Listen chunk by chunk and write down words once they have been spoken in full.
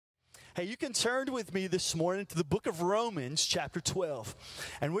Hey, you can turn with me this morning to the book of Romans, chapter 12.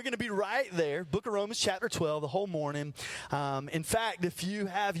 And we're going to be right there, book of Romans, chapter 12, the whole morning. In fact, if you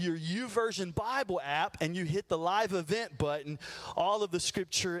have your YouVersion Bible app and you hit the live event button, all of the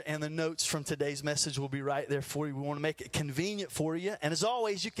scripture and the notes from today's message will be right there for you. We want to make it convenient for you. And as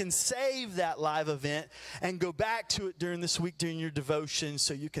always, you can save that live event and go back to it during this week, during your devotion,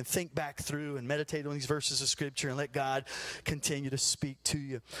 so you can think back through and meditate on these verses of scripture and let God continue to speak to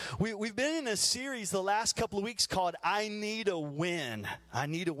you. We've been in a series the last couple of weeks called I Need a Win. I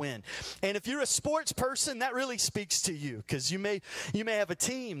Need a Win. And if you're a sports person, that really speaks to you, because you may have a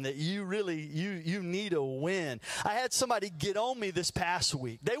team that you need a win. I had somebody get on me this past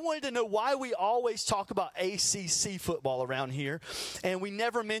week. They wanted to know why we always talk about ACC football around here, and we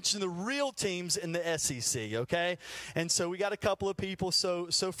never mention the real teams in the SEC, okay? And so we got a couple of people.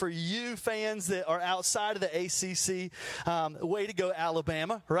 So for you fans that are outside of the ACC, way to go,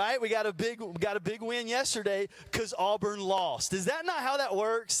 Alabama, right? We got a big win yesterday because Auburn lost. Is that not how that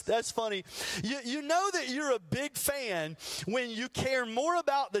works? That's funny. You know that you're a big fan when you care more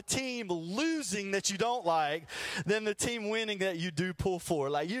about the team losing that you don't like than the team winning that you do pull for.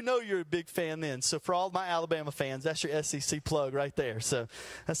 Like, you know you're a big fan then. So for all my Alabama fans, that's your SEC plug right there. So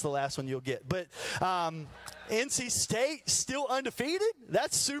that's the last one you'll get. But NC State still undefeated.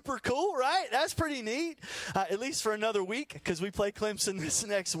 That's super cool, right? That's pretty neat, at least for another week, because we play Clemson this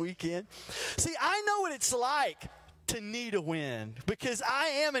next weekend. See, I know what it's like to need a win, because I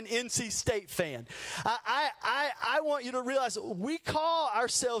am an NC State fan. I want you to realize we call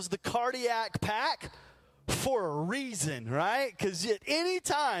ourselves the Cardiac Pack for a reason, right? Because at any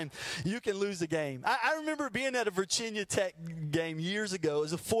time you can lose a game. I remember being at a Virginia Tech game years ago. It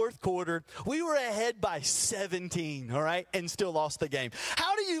was the fourth quarter. We were ahead by 17, all right, and still lost the game.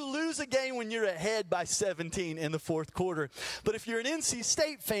 How do you lose a game when you're ahead by 17 in the fourth quarter? But if you're an NC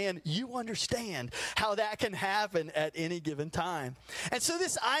State fan, you understand how that can happen at any given time. And so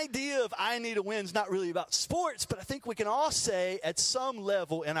this idea of I need a win is not really about sports, but I think we can all say at some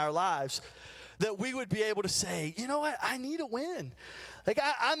level in our lives that we would be able to say, you know what, I need a win. Like,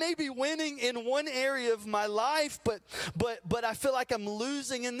 I may be winning in one area of my life, but I feel like I'm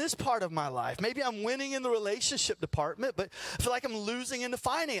losing in this part of my life. Maybe I'm winning in the relationship department, but I feel like I'm losing in the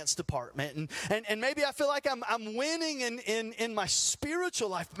finance department. And maybe I feel like I'm winning in my spiritual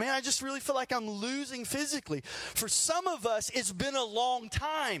life. But man, I just really feel like I'm losing physically. For some of us, it's been a long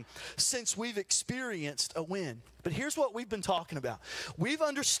time since we've experienced a win. But here's what we've been talking about. We've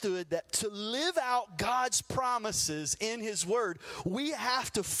understood that to live out God's promises in His Word, we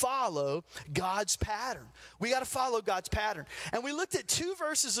have to follow God's pattern. We got to follow God's pattern. And we looked at two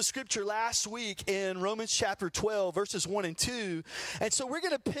verses of Scripture last week in Romans chapter 12, verses 1 and 2. And so we're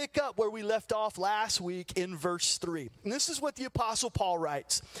going to pick up where we left off last week in verse 3. And this is what the Apostle Paul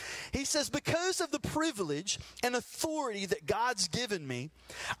writes. He says, because of the privilege and authority that God's given me,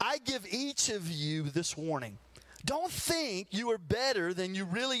 I give each of you this warning. Don't think you are better than you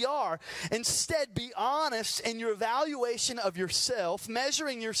really are. Instead, be honest in your evaluation of yourself,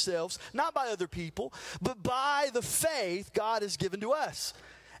 measuring yourselves, not by other people, but by the faith God has given to us.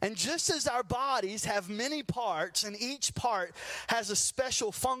 And just as our bodies have many parts, and each part has a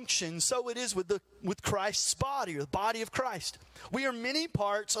special function, so it is with Christ's body, or the body of Christ. We are many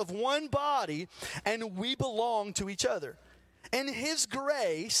parts of one body, and we belong to each other. In His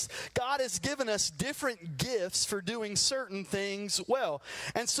grace, God has given us different gifts for doing certain things well.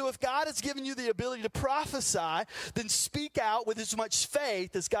 And so if God has given you the ability to prophesy, then speak out with as much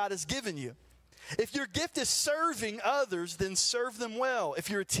faith as God has given you. If your gift is serving others, then serve them well. If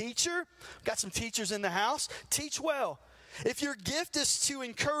you're a teacher, got some teachers in the house, teach well. If your gift is to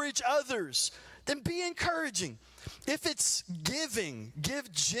encourage others, then be encouraging. If it's giving,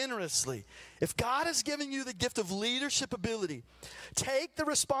 give generously. If God has given you the gift of leadership ability, take the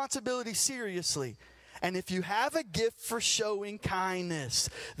responsibility seriously. And if you have a gift for showing kindness,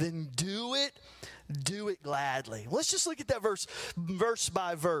 then do it gladly. Let's just look at that verse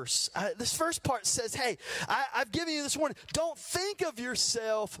by verse. This first part says, hey, I've given you this warning. Don't think of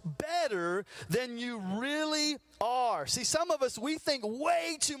yourself better than you really are. See, some of us, we think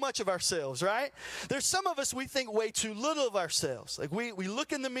way too much of ourselves, right? There's some of us, we think way too little of ourselves. Like we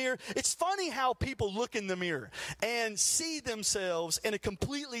look in the mirror. It's funny how people look in the mirror and see themselves in a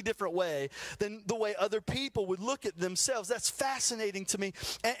completely different way than the way other people would look at themselves. That's fascinating to me.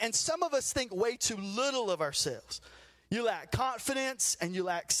 And some of us think way too little of ourselves. You lack confidence and you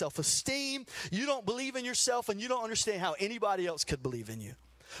lack self-esteem. You don't believe in yourself and you don't understand how anybody else could believe in you.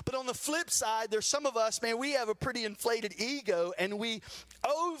 But on the flip side, there's some of us, man, we have a pretty inflated ego and we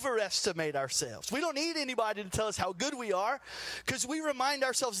overestimate ourselves. We don't need anybody to tell us how good we are because we remind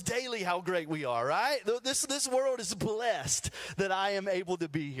ourselves daily how great we are, right? This world is blessed that I am able to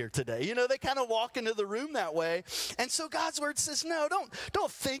be here today. You know, they kind of walk into the room that way. And so God's word says, no,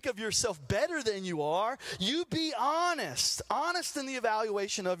 don't think of yourself better than you are. You be honest in the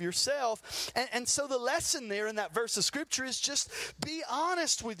evaluation of yourself. And so the lesson there in that verse of scripture is just be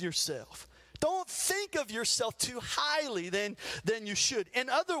honest with yourself. Don't think of yourself too highly than you should. In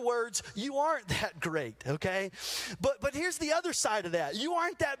other words, you aren't that great, okay? But here's the other side of that. You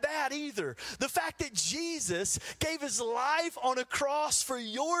aren't that bad either. The fact that Jesus gave his life on a cross for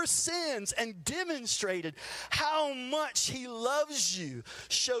your sins and demonstrated how much he loves you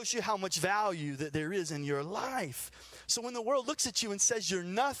shows you how much value that there is in your life. So when the world looks at you and says you're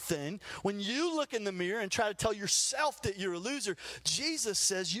nothing, when you look in the mirror and try to tell yourself that you're a loser, Jesus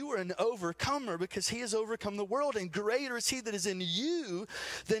says you are an overcomer because he has overcome the world, and greater is he that is in you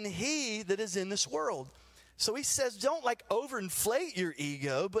than he that is in this world. So he says don't overinflate your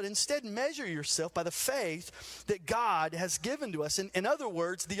ego, but instead measure yourself by the faith that God has given to us. In other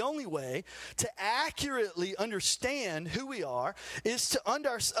words, the only way to accurately understand who we are is to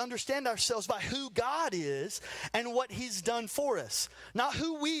understand ourselves by who God is and what he's done for us, not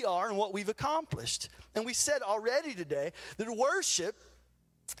who we are and what we've accomplished. And we said already today that worship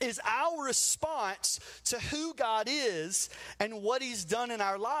is our response to who God is and what he's done in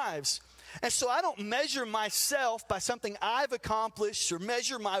our lives. And so I don't measure myself by something I've accomplished or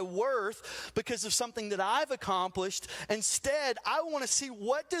measure my worth because of something that I've accomplished. Instead, I want to see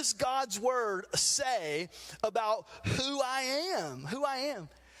what does God's word say about who I am.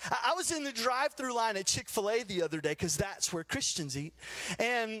 I was in the drive-through line at Chick-fil-A the other day because that's where Christians eat.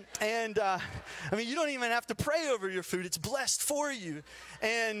 And I mean, you don't even have to pray over your food. It's blessed for you.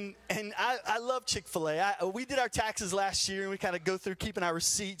 And I love Chick-fil-A. We did our taxes last year, and we kind of go through keeping our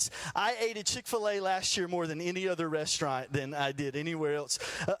receipts. I ate at Chick-fil-A last year more than any other restaurant than I did anywhere else.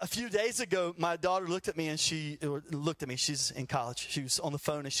 A few days ago, my daughter looked at me, she's in college. She was on the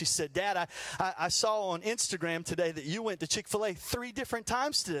phone, and she said, Dad, I saw on Instagram today that you went to Chick-fil-A 3 different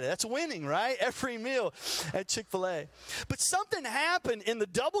times today. That's winning, right? Every meal at Chick-fil-A. But something happened in the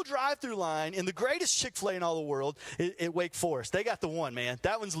double drive-through line in the greatest Chick-fil-A in all the world at Wake Forest. They got the one, man.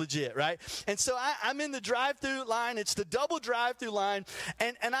 That one's legit, right? And so I'm in the drive-through line. It's the double drive-through line.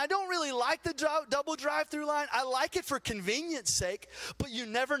 And I don't really like the double drive-through line. I like it for convenience sake, but you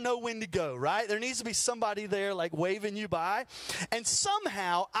never know when to go, right? There needs to be somebody there like waving you by. And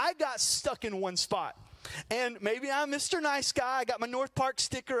somehow I got stuck in one spot. And maybe I'm Mr. Nice Guy. I got my North Park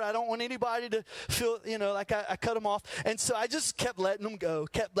sticker. I don't want anybody to feel, like I cut them off. And so I just kept letting them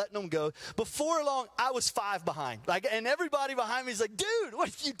go. Before long, I was 5 behind. And everybody behind me is like, dude, what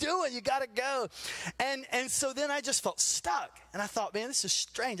are you doing? You got to go. And so then I just felt stuck. And I thought, man, this is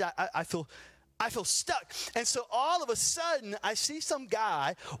strange. I feel stuck. And so all of a sudden, I see some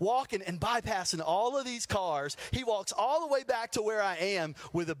guy walking and bypassing all of these cars. He walks all the way back to where I am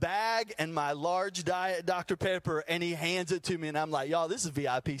with a bag and my large Diet Dr. Pepper, and he hands it to me. And I'm like, y'all, this is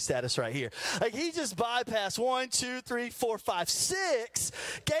VIP status right here. He just bypassed 1, 2, 3, 4, 5, 6,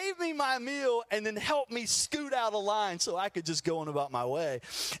 gave me my meal, and then helped me scoot out of line so I could just go on about my way.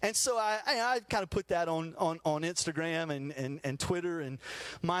 And so I kind of put that on Instagram and Twitter and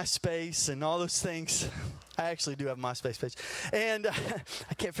MySpace and all those things. I actually do have a MySpace page, and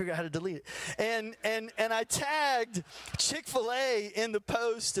I can't figure out how to delete it. And I tagged Chick-fil-A in the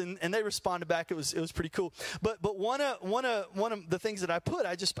post, and they responded back. It was pretty cool. But one of the things that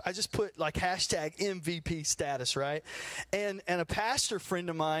I just put like hashtag MVP status, right? And a pastor friend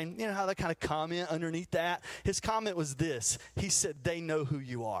of mine, you know how they kind of comment underneath that. His comment was this. He said, "They know who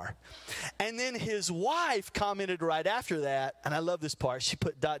you are." And then his wife commented right after that, and I love this part. She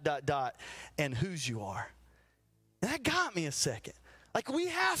put ... and whose you are. And that got me a second. We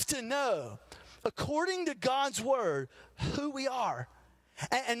have to know, according to God's word, who we are.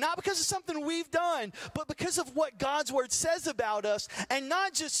 And not because of something we've done, but because of what God's word says about us. And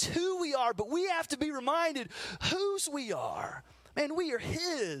not just who we are, but we have to be reminded whose we are. Man, we are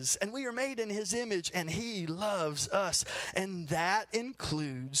his, and we are made in his image, and he loves us. And that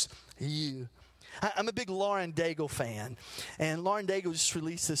includes you. I'm a big Lauren Daigle fan, and Lauren Daigle just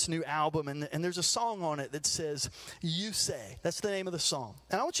released this new album, and there's a song on it that says, "You Say." That's the name of the song.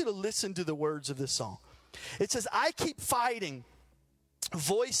 And I want you to listen to the words of this song. It says, "I keep fighting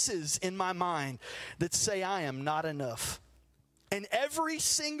voices in my mind that say I am not enough, and every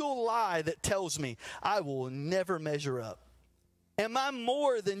single lie that tells me I will never measure up. Am I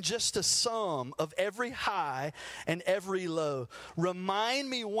more than just a sum of every high and every low? Remind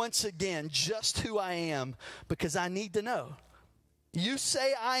me once again just who I am, because I need to know. You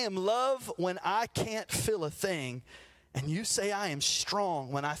say I am love when I can't feel a thing, and you say I am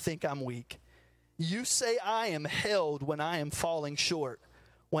strong when I think I'm weak. You say I am held when I am falling short,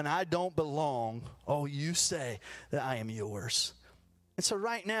 when I don't belong. Oh, you say that I am yours. And so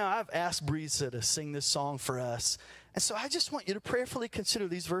right now, I've asked Breeza to sing this song for us. And so I just want you to prayerfully consider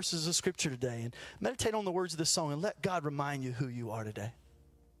these verses of Scripture today and meditate on the words of this song and let God remind you who you are today.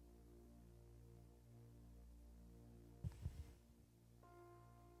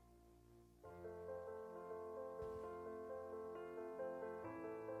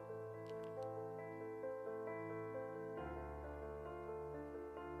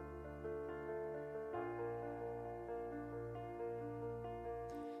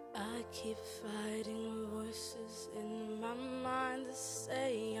 I keep fighting voices in my mind that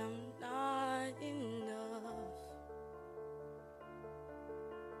say I'm not enough.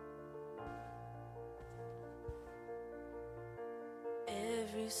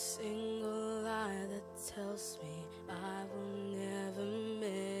 Every single lie that tells me I will never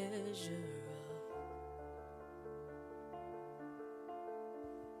measure up.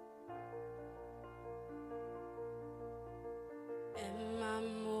 Am I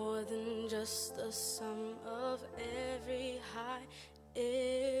more than just the sum of every high,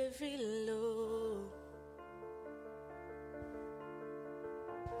 every low?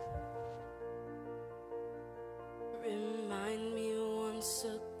 Remind me once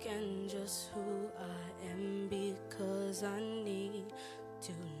again just who I am, because I need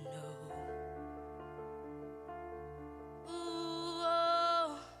to know. Ooh,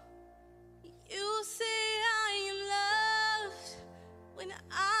 oh, you say I am loved when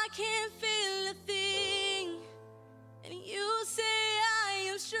I can't feel a thing, and you say I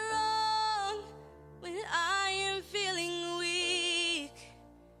am strong when I am feeling weak,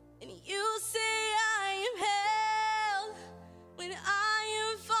 and you say I am held when I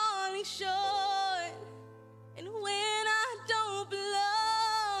am falling short, and when I don't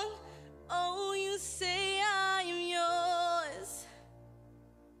belong. Oh, you say I am yours,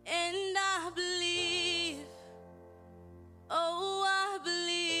 and I believe. Oh, I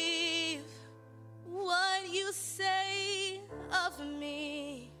believe what you say of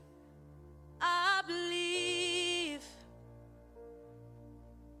me. I believe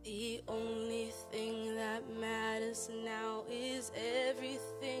the only thing that matters now is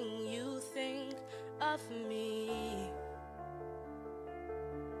everything you think of me.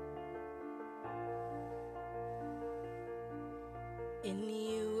 In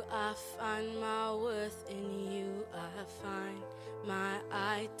you I find my worth, in you I find my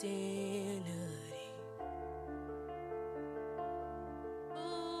identity.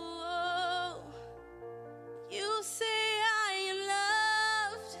 Ooh, you say I am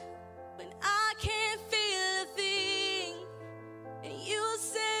loved when I can't feel a thing, and you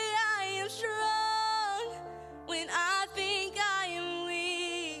say I am strong when I think I am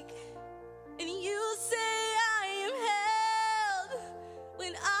weak, and you say I am held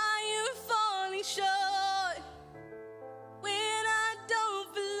when I am falling short, when I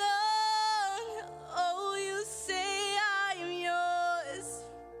don't belong. Oh, you say I am yours,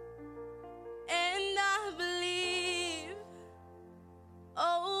 and I believe.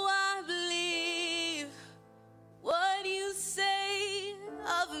 Oh, I believe what you say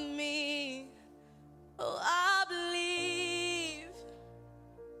of me. Oh, I believe.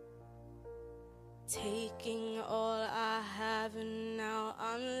 Taking all I have and now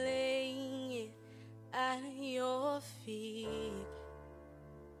I'm laying it at your feet.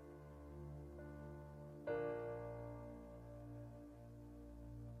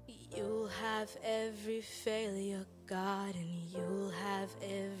 You'll have every failure, God, and you'll have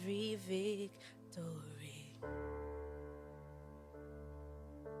every victory.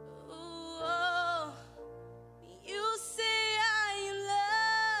 Ooh, oh, you say I am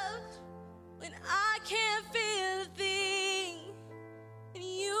loved when I can't feel a thing, and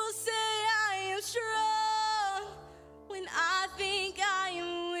you say I am strong when I think I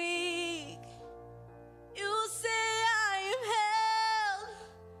am weak. You say I am held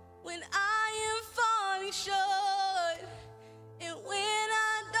when I am falling short, and when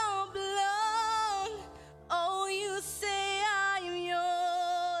I don't belong. Oh,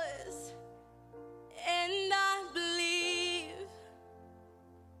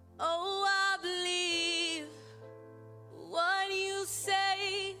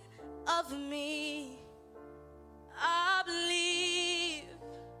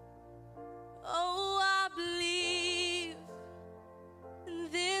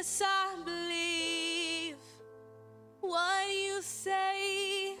 yes, I believe what you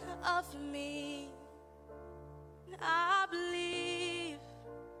say of me. I believe.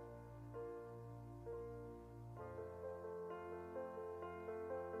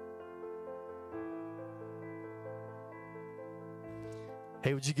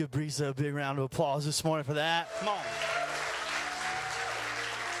 Hey, would you give Brisa a big round of applause this morning for that? Come on.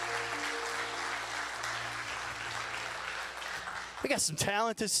 We got some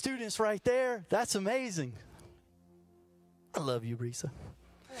talented students right there. That's amazing. I love you, Brisa.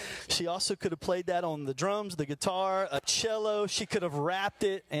 She also could have played that on the drums, the guitar, a cello. She could have rapped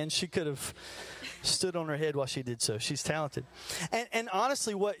it, and she could have stood on her head while she did so. She's talented. And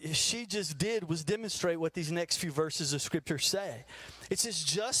honestly, what she just did was demonstrate what these next few verses of Scripture say. It says,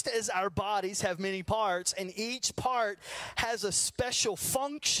 just as our bodies have many parts, and each part has a special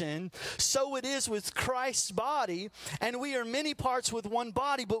function, so it is with Christ's body. And we are many parts with one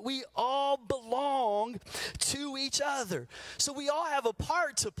body, but we all belong to each other. So we all have a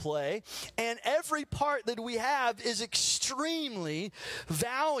part to play, and every part that we have is extremely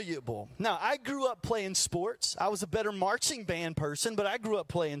valuable. Now, I grew up playing sports. I was a better marching band person, but I grew up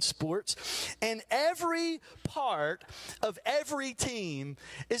playing sports. And every part of every team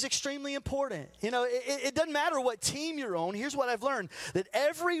is extremely important. You know, it doesn't matter what team you're on. Here's what I've learned, that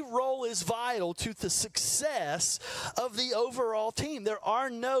every role is vital to the success of the overall team. There are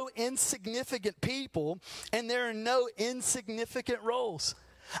no insignificant people, and there are no insignificant roles.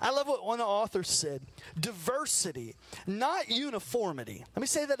 I love what one author said. Diversity, not uniformity. Let me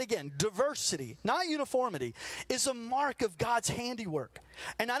say that again. Diversity, not uniformity, is a mark of God's handiwork.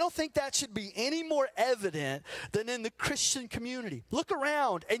 And I don't think that should be any more evident than in the Christian community. Look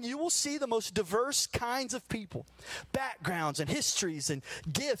around and you will see the most diverse kinds of people, backgrounds and histories and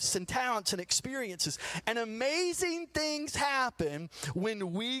gifts and talents and experiences. And amazing things happen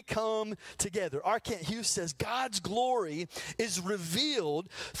when we come together. R. Kent Hughes says God's glory is revealed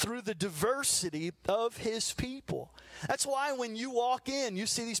through the diversity of his people. That's why when you walk in, you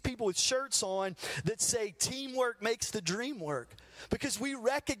see these people with shirts on that say teamwork makes the dream work. Because we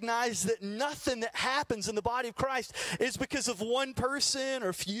recognize that nothing that happens in the body of Christ is because of one person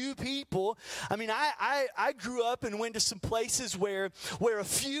or few people. I mean, I grew up and went to some places where a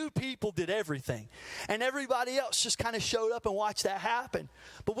few people did everything. And everybody else just kind of showed up and watched that happen.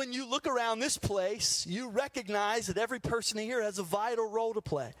 But when you look around this place, you recognize that every person here has a vital role to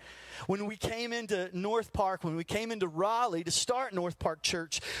play. When we came into North Park, when we came into Raleigh to start North Park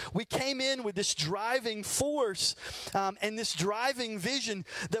Church, we came in with this driving force and this driving vision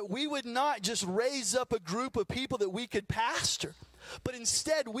that we would not just raise up a group of people that we could pastor, but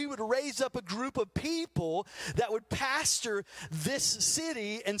instead we would raise up a group of people that would pastor this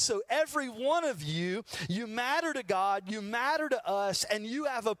city. And so every one of you, you matter to God, you matter to us, and you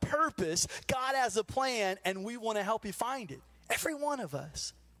have a purpose. God has a plan, and we want to help you find it. Every one of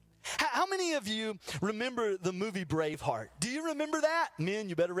us. How many of you remember the movie Braveheart? Do you remember that? Men,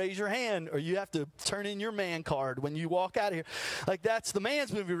 you better raise your hand or you have to turn in your man card when you walk out of here. Like, that's the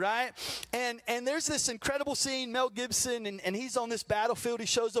man's movie, right? And there's this incredible scene, Mel Gibson, and he's on this battlefield. He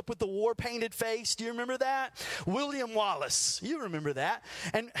shows up with the war-painted face. Do you remember that? William Wallace. You remember that.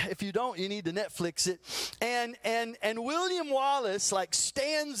 And if you don't, you need to Netflix it. And William Wallace, like,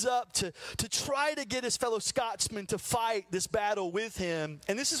 stands up to try to get his fellow Scotsmen to fight this battle with him.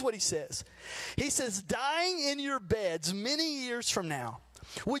 And this is what he says. He says, dying in your beds many years from now,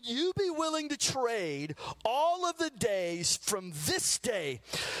 would you be willing to trade all of the days from this day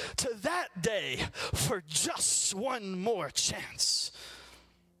to that day for just one more chance?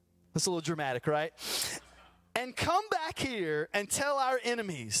 That's a little dramatic, right? And come back here and tell our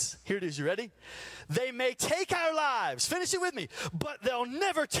enemies, here it is, you ready? They may take our lives, finish it with me, but they'll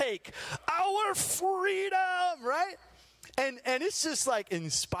never take our freedom, right? And it's just like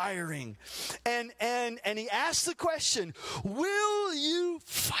inspiring. And he asked the question, will you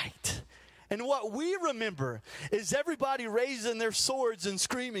fight? And what we remember is everybody raising their swords and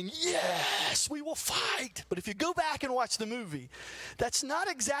screaming, yes, we will fight. But if you go back and watch the movie, that's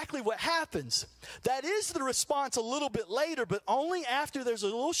not exactly what happens. That is the response a little bit later, but only after there's a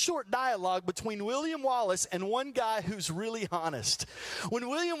little short dialogue between William Wallace and one guy who's really honest. When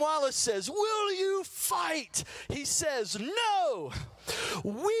William Wallace says, will you fight? He says, no,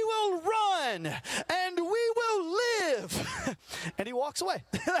 we will run and we will live. And he walks away.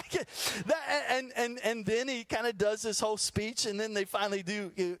 And then he kind of does this whole speech, and then they finally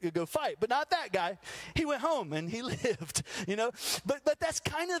do go fight. But not that guy. He went home and he lived, you know. But that's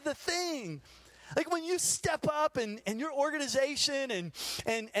kind of the thing. Like when you step up in your organization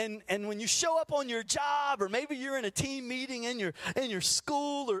and when you show up on your job, or maybe you're in a team meeting in your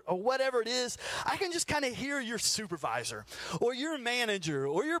school or whatever it is, I can just kind of hear your supervisor or your manager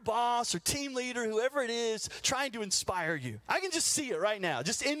or your boss or team leader, whoever it is, trying to inspire you. I can just see it right now,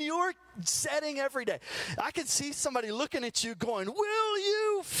 just in your setting every day. I can see somebody looking at you going, will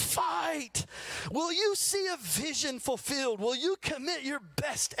you fight? Will you see a vision fulfilled? Will you commit your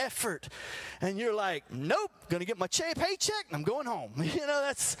best effort? And you're like, nope, gonna get my paycheck and I'm going home. You know,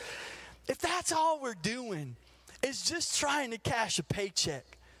 if that's all we're doing is just trying to cash a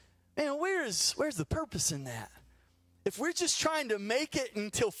paycheck, man, where's the purpose in that? If we're just trying to make it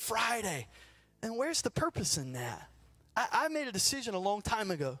until Friday, then where's the purpose in that? I made a decision a long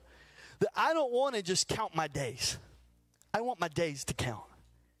time ago that I don't want to just count my days. I want my days to count.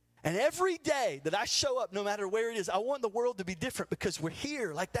 And every day that I show up, no matter where it is, I want the world to be different because we're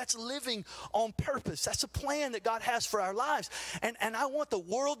here. Like, that's living on purpose. That's a plan that God has for our lives. And I want the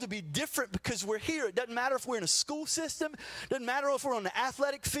world to be different because we're here. It doesn't matter if we're in a school system. It doesn't matter if we're on the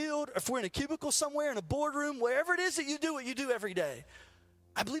athletic field, or if we're in a cubicle somewhere, in a boardroom, wherever it is that you do what you do every day.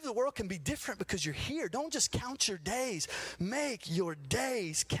 I believe the world can be different because you're here. Don't just count your days. Make your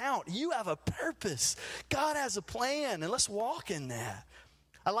days count. You have a purpose. God has a plan, and let's walk in that.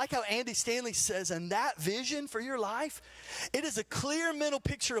 I like how Andy Stanley says, and that vision for your life, it is a clear mental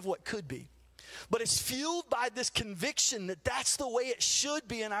picture of what could be. But it's fueled by this conviction that that's the way it should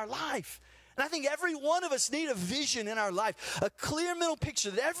be in our life. And I think every one of us need a vision in our life, a clear mental picture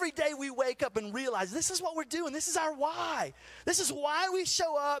that every day we wake up and realize this is what we're doing. This is our why. This is why we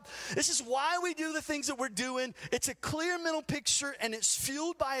show up. This is why we do the things that we're doing. It's a clear mental picture, and it's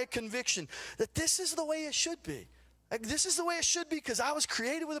fueled by a conviction that this is the way it should be. Like, this is the way it should be because I was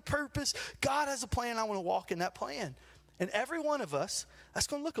created with a purpose. God has a plan. I want to walk in that plan. And every one of us, that's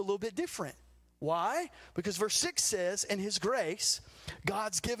going to look a little bit different. Why? Because verse 6 says, in his grace,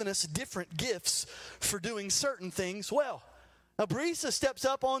 God's given us different gifts for doing certain things well. Now, Brisa steps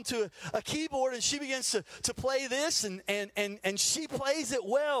up onto a keyboard and she begins to play this, and she plays it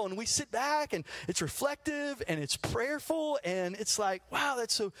well. And we sit back, and it's reflective and it's prayerful, and it's like, wow,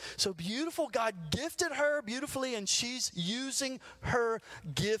 that's so beautiful. God gifted her beautifully, and she's using her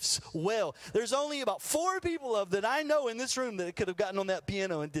gifts well. There's only about 4 people that I know in this room that could have gotten on that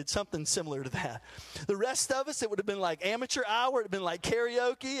piano and did something similar to that. The rest of us, it would have been like amateur hour, it would have been like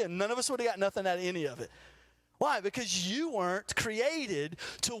karaoke, and none of us would have got nothing out of any of it. Why? Because you weren't created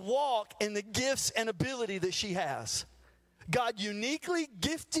to walk in the gifts and ability that she has. God uniquely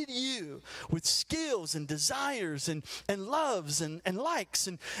gifted you with skills and desires and loves and likes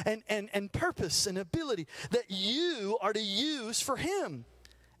and purpose and ability that you are to use for him.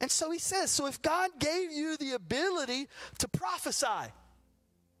 And so he says, so if God gave you the ability to prophesy,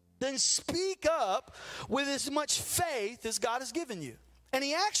 then speak up with as much faith as God has given you. And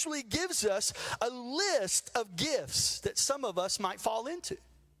he actually gives us a list of gifts that some of us might fall into.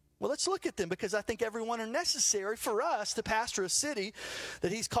 Well, let's look at them, because I think every one are necessary for us to pastor a city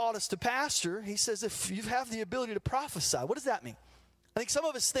that he's called us to pastor. He says if you have the ability to prophesy, what does that mean? I think some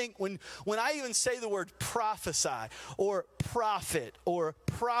of us think when I even say the word prophesy or prophet or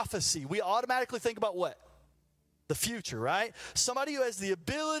prophecy, we automatically think about what? The future, right? Somebody who has the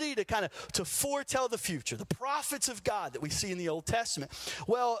ability to foretell the future. The prophets of God that we see in the Old Testament.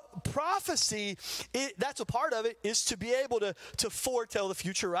 Well, prophecy, that's a part of it, is to be able to foretell the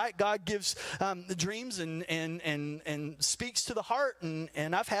future, right? God gives the dreams and speaks to the heart.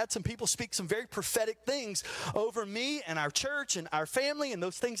 And I've had some people speak some very prophetic things over me and our church and our family, and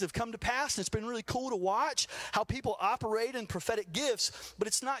those things have come to pass. And it's been really cool to watch how people operate in prophetic gifts. But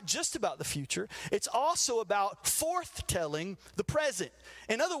it's not just about the future. It's also about forthtelling the present.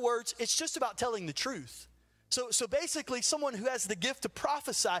 In other words, it's just about telling the truth. So basically, someone who has the gift to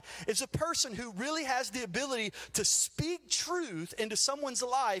prophesy is a person who really has the ability to speak truth into someone's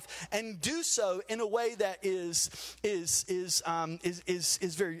life and do so in a way that is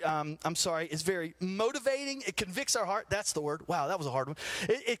very motivating. It convicts our heart. That's the word. Wow, that was a hard one.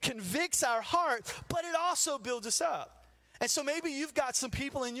 It convicts our heart, but it also builds us up. And so maybe you've got some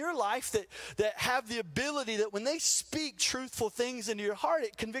people in your life that have the ability that when they speak truthful things into your heart,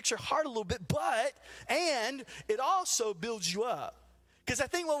 it convicts your heart a little bit, and it also builds you up. Because I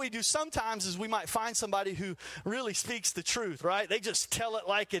think what we do sometimes is we might find somebody who really speaks the truth, right? They just tell it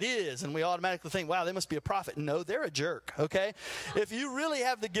like it is, and we automatically think, wow, they must be a prophet. No, they're a jerk, okay? If you really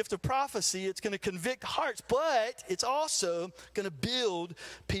have the gift of prophecy, it's going to convict hearts, but it's also going to build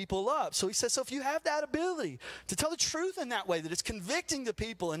people up. So he says, so if you have that ability to tell the truth in that way, that it's convicting the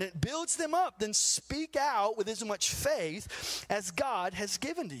people and it builds them up, then speak out with as much faith as God has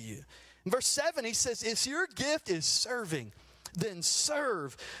given to you. In verse 7, he says, if your gift is serving, then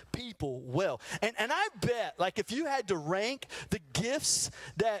serve people well. And I bet, like, if you had to rank the gifts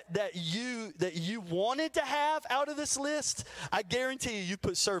that you wanted to have out of this list, I guarantee you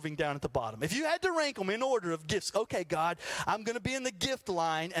put serving down at the bottom. If you had to rank them in order of gifts, okay, God, I'm going to be in the gift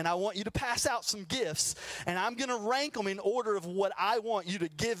line, and I want you to pass out some gifts, and I'm going to rank them in order of what I want you to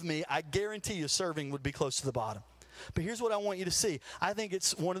give me, I guarantee you serving would be close to the bottom. But here's what I want you to see. I think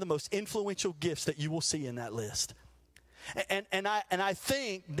it's one of the most influential gifts that you will see in that list. And I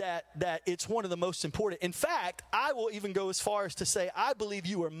think that it's one of the most important. In fact, I will even go as far as to say I believe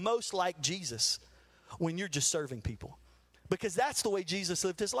you are most like Jesus when you're just serving people. Because that's the way Jesus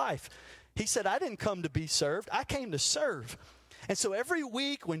lived his life. He said, I didn't come to be served. I came to serve. And so every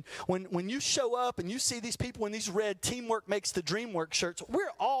week when you show up and you see these people in these red Teamwork Makes the Dream Work shirts,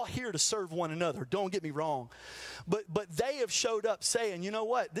 we're all here to serve one another. Don't get me wrong. But they have showed up saying, you know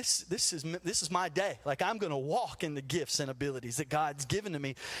what, this is my day. Like, I'm going to walk in the gifts and abilities that God's given to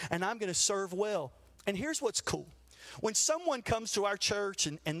me, and I'm going to serve well. And here's what's cool. When someone comes to our church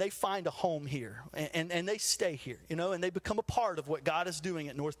and they find a home here and they stay here, you know, and they become a part of what God is doing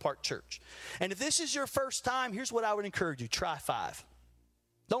at North Park Church. And if this is your first time, here's what I would encourage you. Try 5.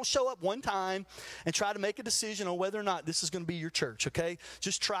 Don't show up one time and try to make a decision on whether or not this is going to be your church, okay?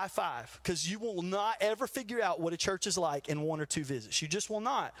 Just try 5, because you will not ever figure out what a church is like in 1 or 2 visits. You just will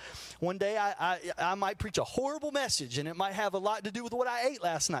not. One day I might preach a horrible message, and it might have a lot to do with what I ate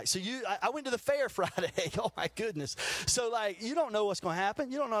last night. So I went to the fair Friday. Oh, my goodness. So, like, you don't know what's going to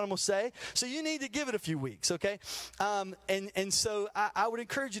happen. You don't know what I'm going to say. So you need to give it a few weeks, okay? And so I would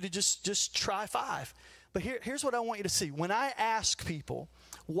encourage you to just try 5. But here's what I want you to see. When I ask people,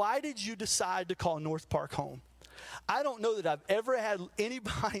 why did you decide to call North Park home? I don't know that I've ever had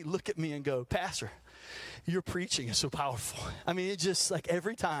anybody look at me and go, Pastor, your preaching is so powerful. I mean, it's just like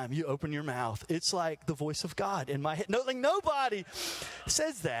every time you open your mouth, it's like the voice of God in my head. No, like nobody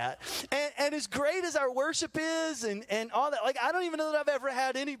says that. And as great as our worship is and all that, like I don't even know that I've ever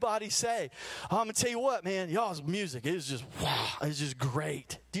had anybody say, oh, I'm going to tell you what, man, y'all's music is just, wow, it's just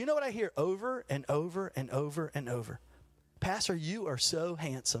great. Do you know what I hear over and over and over and over? Pastor, you are so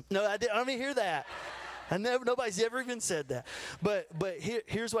handsome. No, I don't even hear that. Nobody's ever even said that. But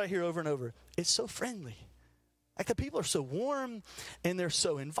here's what I hear over and over. It's so friendly. Like the people are so warm and they're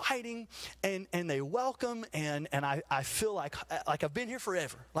so inviting and they welcome and I feel like I've been here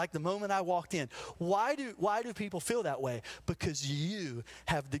forever. Like the moment I walked in. Why do people feel that way? Because you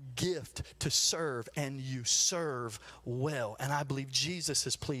have the gift to serve and you serve well. And I believe Jesus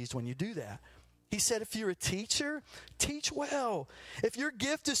is pleased when you do that. He said, if you're a teacher, teach well. If your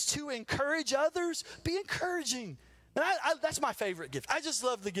gift is to encourage others, be encouraging. And that's my favorite gift. I just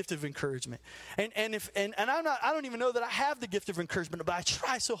love the gift of encouragement. And I don't even know that I have the gift of encouragement, but I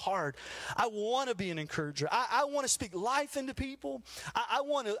try so hard. I want to be an encourager. I want to speak life into people. I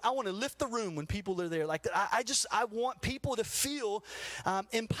want to lift the room when people are there. Like I want people to feel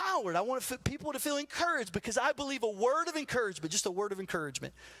empowered. I want people to feel encouraged, because I believe a word of encouragement, just a word of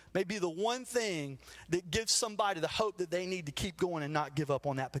encouragement, may be the one thing that gives somebody the hope that they need to keep going and not give up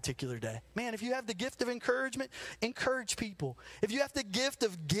on that particular day. Man, if you have the gift of encouragement, encourage people. If you have the gift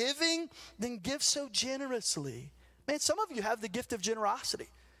of giving, then give so generously. Man, some of you have the gift of generosity.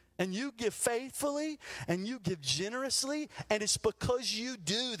 And you give faithfully and you give generously. And it's because you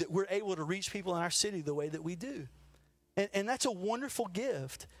do that we're able to reach people in our city the way that we do. And that's a wonderful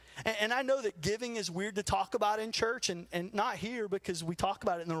gift. And I know that giving is weird to talk about in church and not here, because we talk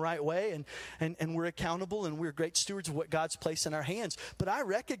about it in the right way and we're accountable and we're great stewards of what God's placed in our hands. But I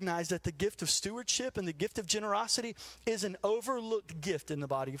recognize that the gift of stewardship and the gift of generosity is an overlooked gift in the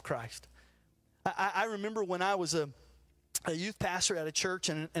body of Christ. I remember when I was a youth pastor at a church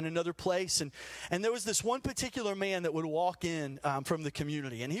in another place, and there was this one particular man that would walk in from the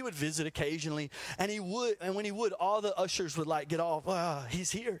community, and he would visit occasionally, and when he would, all the ushers would like get off,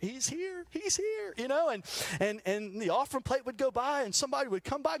 he's here, you know, and the offering plate would go by, and somebody would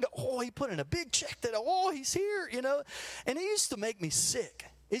come by and go, oh, he put in a big check that, oh, he's here, you know, and it used to make me sick.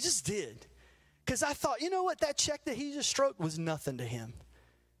 It just did, because I thought, you know what, that check that he just stroked was nothing to him.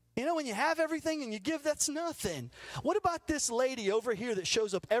 You know, when you have everything and you give, that's nothing. What about this lady over here that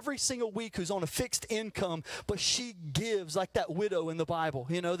shows up every single week who's on a fixed income, but she gives like that widow in the Bible,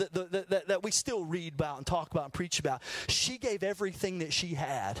 you know, that we still read about and talk about and preach about. She gave everything that she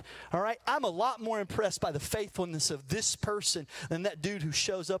had, all right? I'm a lot more impressed by the faithfulness of this person than that dude who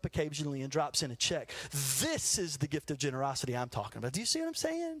shows up occasionally and drops in a check. This is the gift of generosity I'm talking about. Do you see what I'm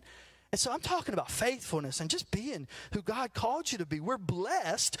saying? And so I'm talking about faithfulness and just being who God called you to be. We're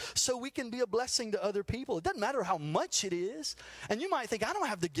blessed so we can be a blessing to other people. It doesn't matter how much it is. And you might think, I don't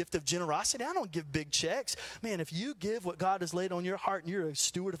have the gift of generosity. I don't give big checks. Man, if you give what God has laid on your heart and you're a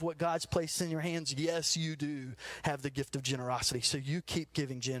steward of what God's placed in your hands, yes, you do have the gift of generosity. So you keep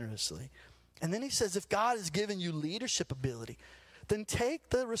giving generously. And then he says, if God has given you leadership ability, then take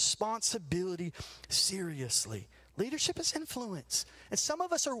the responsibility seriously. Leadership is influence. And some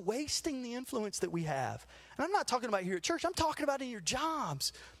of us are wasting the influence that we have. And I'm not talking about here at church. I'm talking about in your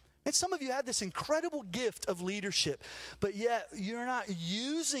jobs. And some of you have this incredible gift of leadership, but yet you're not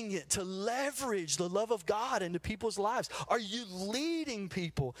using it to leverage the love of God into people's lives. Are you leading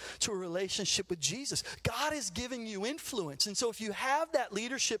people to a relationship with Jesus? God is giving you influence. And so if you have that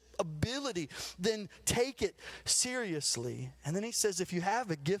leadership ability, then take it seriously. And then he says, if you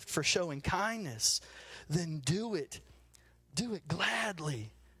have a gift for showing kindness, then do it. Do it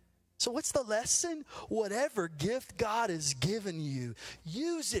gladly. So what's the lesson? Whatever gift God has given you,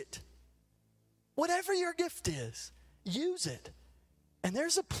 use it. Whatever your gift is, use it. And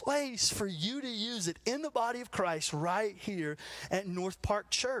there's a place for you to use it in the body of Christ right here at North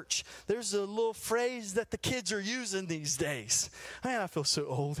Park Church. There's a little phrase that the kids are using these days. Man, I feel so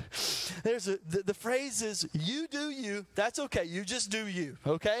old. The phrase is, you do you. That's okay. You just do you,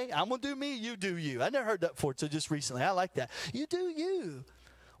 okay? I'm going to do me, you do you. I never heard that before until just recently. I like that. You do you.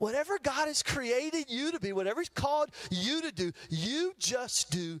 Whatever God has created you to be, whatever he's called you to do, you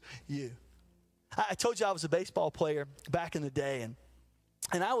just do you. I told you I was a baseball player back in the day,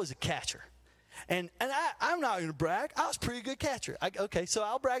 and I was a catcher. And I'm not going to brag. I was a pretty good catcher. Okay, so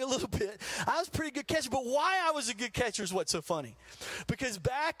I'll brag a little bit. I was a pretty good catcher, but why I was a good catcher is what's so funny. Because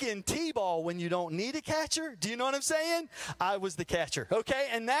back in T-ball, when you don't need a catcher, do you know what I'm saying? I was the catcher, okay?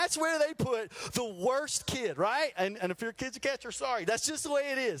 And that's where they put the worst kid, right? And if your kid's a catcher, sorry. That's just the way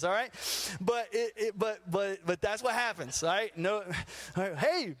it is, all right? But that's what happens, all right? No, all right.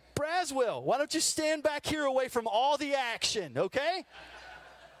 Hey, Braswell, why don't you stand back here away from all the action, okay?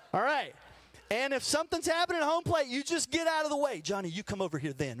 All right. And if something's happening at home plate, you just get out of the way. Johnny, you come over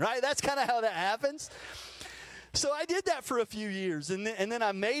here then, right? That's kind of how that happens. So I did that for a few years, and then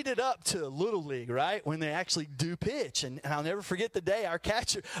I made it up to Little League, right, when they actually do pitch. And I'll never forget the day our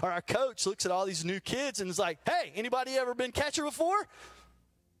catcher or our coach looks at all these new kids and is like, hey, anybody ever been catcher before?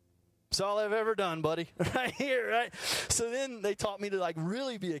 It's all I've ever done, buddy, right here, right? So then they taught me to, like,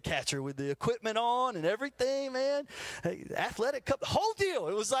 really be a catcher with the equipment on and everything, man. Hey, athletic cup, the whole deal.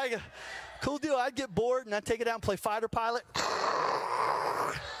 It was like a cool deal. I'd get bored, and I'd take it out and play fighter pilot.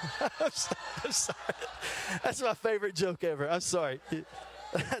 I'm sorry. That's my favorite joke ever. I'm sorry.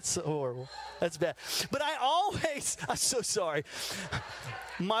 That's so horrible. That's bad. But I'm so sorry.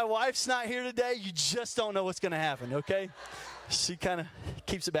 My wife's not here today. You just don't know what's going to happen, okay? She kind of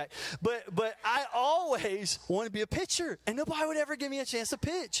keeps it back. But I always wanted to be a pitcher, and nobody would ever give me a chance to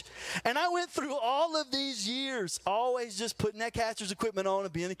pitch. And I went through all of these years always just putting that catcher's equipment on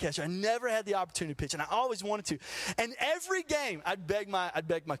and being a catcher. I never had the opportunity to pitch, and I always wanted to. And every game, I'd beg my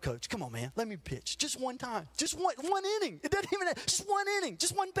coach, come on, man, let me pitch. Just one time. Just one inning. It doesn't even have, just one inning.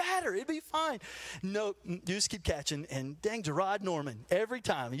 Just one batter. It'd be fine. No, you just keep catching. And dang, Gerard Norman, every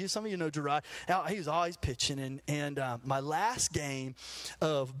time. Some of you know Gerard. He was always pitching. And my last game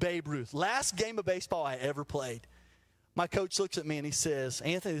of Babe Ruth, last game of baseball I ever played, my coach looks at me and he says,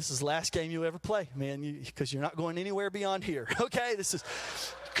 Anthony, this is the last game you ever play, man, because you're not going anywhere beyond here. Okay,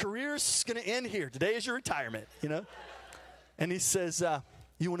 career's going to end here. Today is your retirement, you know. And he says,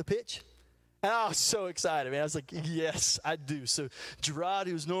 you want to pitch? And I was so excited, man. I was like, yes, I do. So Gerard,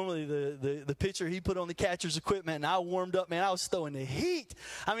 who was normally the pitcher, he put on the catcher's equipment, and I warmed up, man. I was throwing the heat.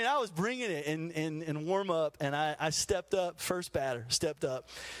 I mean, I was bringing it in warm up, and I stepped up, first batter, stepped up.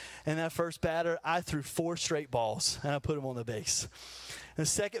 And that first batter, I threw 4 straight balls, and I put them on the base. And the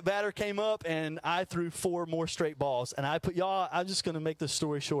second batter came up, and I threw 4 more straight balls. And I'm just going to make this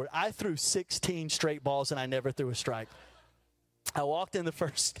story short. I threw 16 straight balls, and I never threw a strike. I walked in the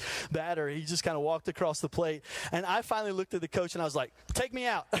first batter. He just kind of walked across the plate. And I finally looked at the coach, and I was like, take me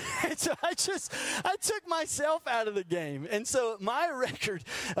out. And so I took myself out of the game. And so my record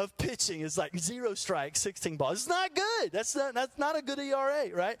of pitching is like 0 strikes, 16 balls. It's not good. That's not a good ERA,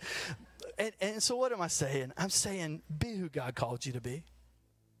 right? And so what am I saying? I'm saying be who God called you to be.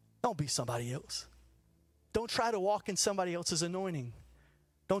 Don't be somebody else. Don't try to walk in somebody else's anointing.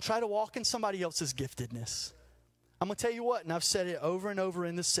 Don't try to walk in somebody else's giftedness. I'm going to tell you what, and I've said it over and over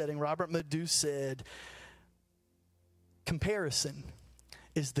in this setting. Robert Madu said, comparison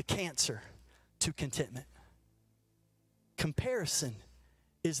is the cancer to contentment. Comparison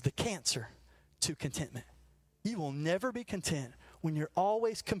is the cancer to contentment. You will never be content when you're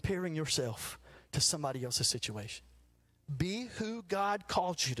always comparing yourself to somebody else's situation. Be who God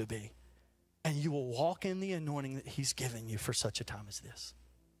called you to be, and you will walk in the anointing that he's given you for such a time as this.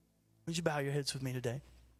 Would you bow your heads with me today?